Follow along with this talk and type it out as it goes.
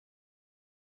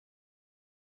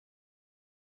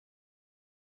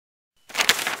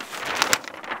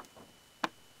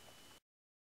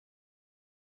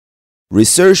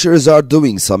Researchers are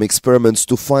doing some experiments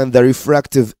to find the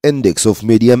refractive index of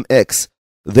medium X.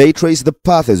 They trace the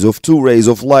paths of two rays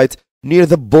of light near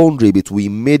the boundary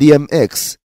between medium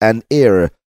X and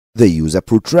air. They use a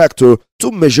protractor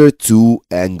to measure two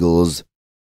angles.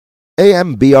 A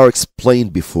and B are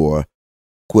explained before.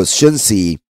 Question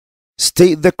C.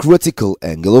 State the critical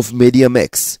angle of medium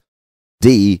X.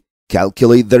 D.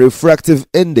 Calculate the refractive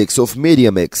index of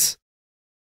medium X.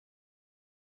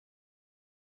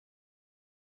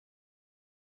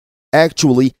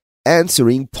 Actually,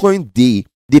 answering point D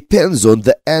depends on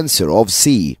the answer of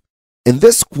C. In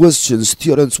this question,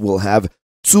 students will have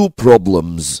two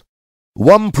problems.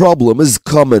 One problem is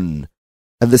common,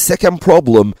 and the second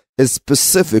problem is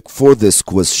specific for this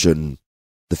question.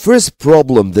 The first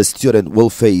problem the student will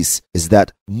face is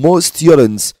that most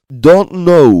students don't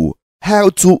know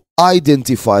how to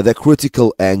identify the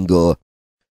critical angle.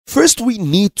 First, we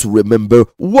need to remember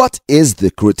what is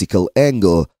the critical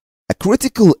angle. A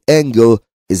critical angle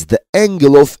is the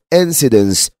angle of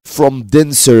incidence from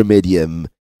denser medium.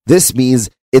 This means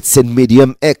it's in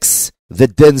medium X, the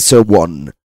denser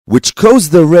one, which causes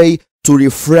the ray to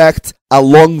refract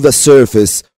along the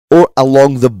surface or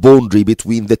along the boundary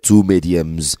between the two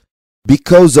mediums.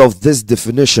 Because of this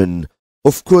definition,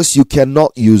 of course you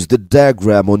cannot use the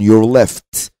diagram on your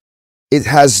left. It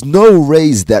has no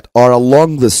rays that are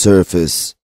along the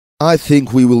surface. I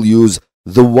think we will use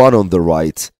the one on the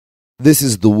right. This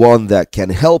is the one that can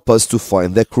help us to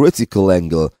find the critical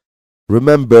angle.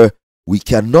 Remember, we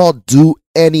cannot do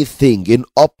anything in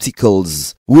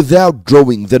opticals without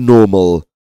drawing the normal.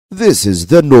 This is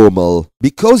the normal.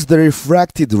 Because the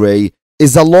refracted ray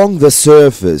is along the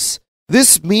surface,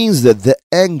 this means that the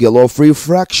angle of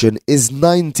refraction is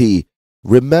 90.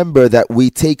 Remember that we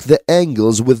take the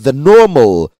angles with the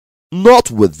normal,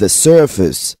 not with the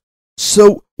surface.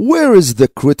 So, where is the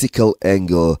critical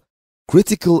angle?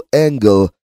 Critical angle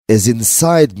is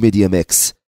inside medium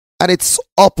X, and it's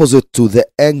opposite to the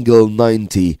angle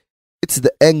 90. It's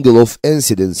the angle of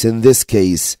incidence in this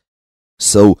case.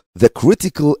 So, the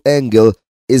critical angle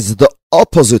is the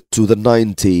opposite to the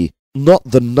 90, not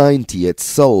the 90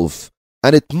 itself,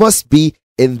 and it must be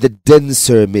in the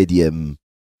denser medium.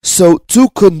 So, two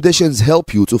conditions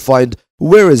help you to find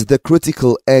where is the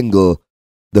critical angle.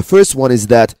 The first one is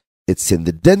that it's in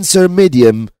the denser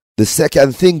medium. The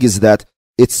second thing is that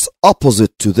it's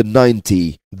opposite to the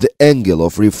 90, the angle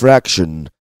of refraction.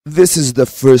 This is the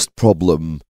first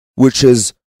problem, which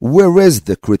is where is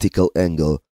the critical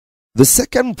angle? The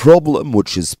second problem,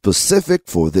 which is specific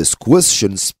for this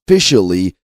question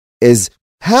specially, is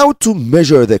how to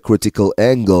measure the critical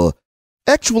angle.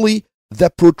 Actually, the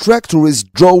protractor is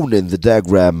drawn in the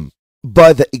diagram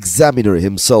by the examiner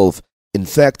himself. In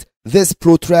fact, this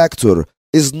protractor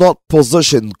is not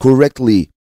positioned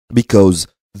correctly because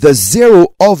the zero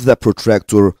of the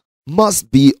protractor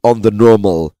must be on the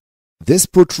normal. This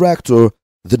protractor,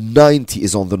 the 90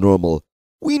 is on the normal.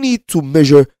 We need to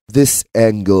measure this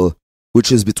angle,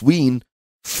 which is between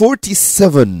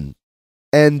 47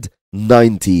 and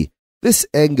 90. This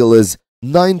angle is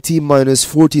 90 minus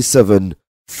 47,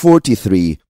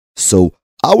 43. So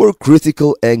our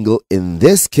critical angle in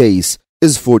this case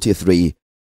is 43.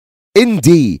 In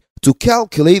D, to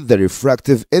calculate the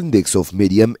refractive index of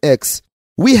medium X,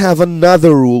 we have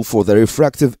another rule for the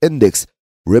refractive index.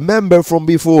 Remember from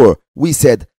before, we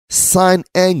said sine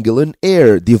angle in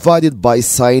air divided by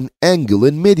sine angle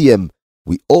in medium.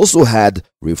 We also had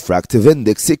refractive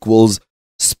index equals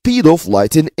speed of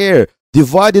light in air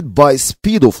divided by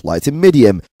speed of light in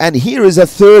medium. And here is a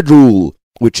third rule,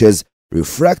 which is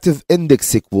refractive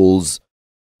index equals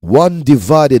 1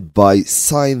 divided by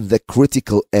sine the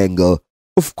critical angle.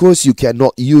 Of course, you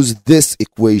cannot use this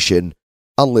equation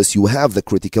unless you have the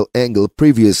critical angle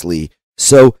previously.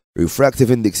 So, refractive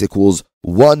index equals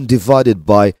 1 divided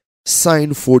by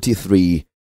sine 43.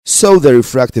 So, the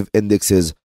refractive index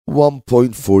is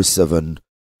 1.47.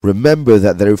 Remember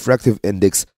that the refractive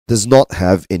index does not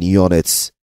have any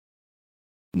units.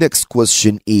 Next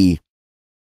question E.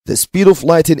 The speed of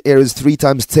light in air is 3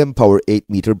 times 10 power 8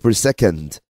 meter per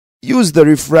second. Use the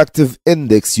refractive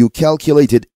index you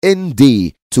calculated in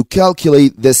D to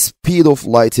calculate the speed of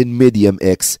light in medium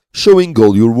X, showing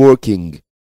all your working.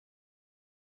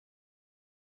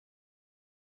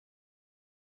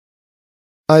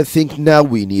 I think now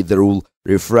we need the rule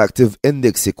refractive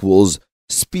index equals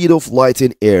speed of light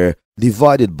in air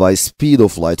divided by speed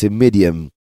of light in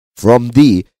medium. From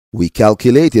D, we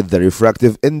calculated the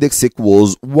refractive index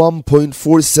equals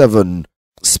 1.47.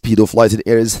 Speed of light in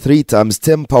air is 3 times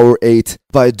 10 power 8.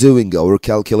 By doing our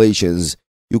calculations,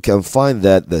 you can find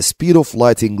that the speed of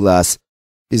light in glass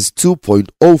is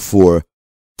 2.04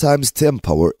 times 10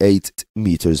 power 8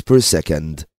 meters per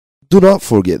second. Do not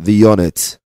forget the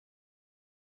unit.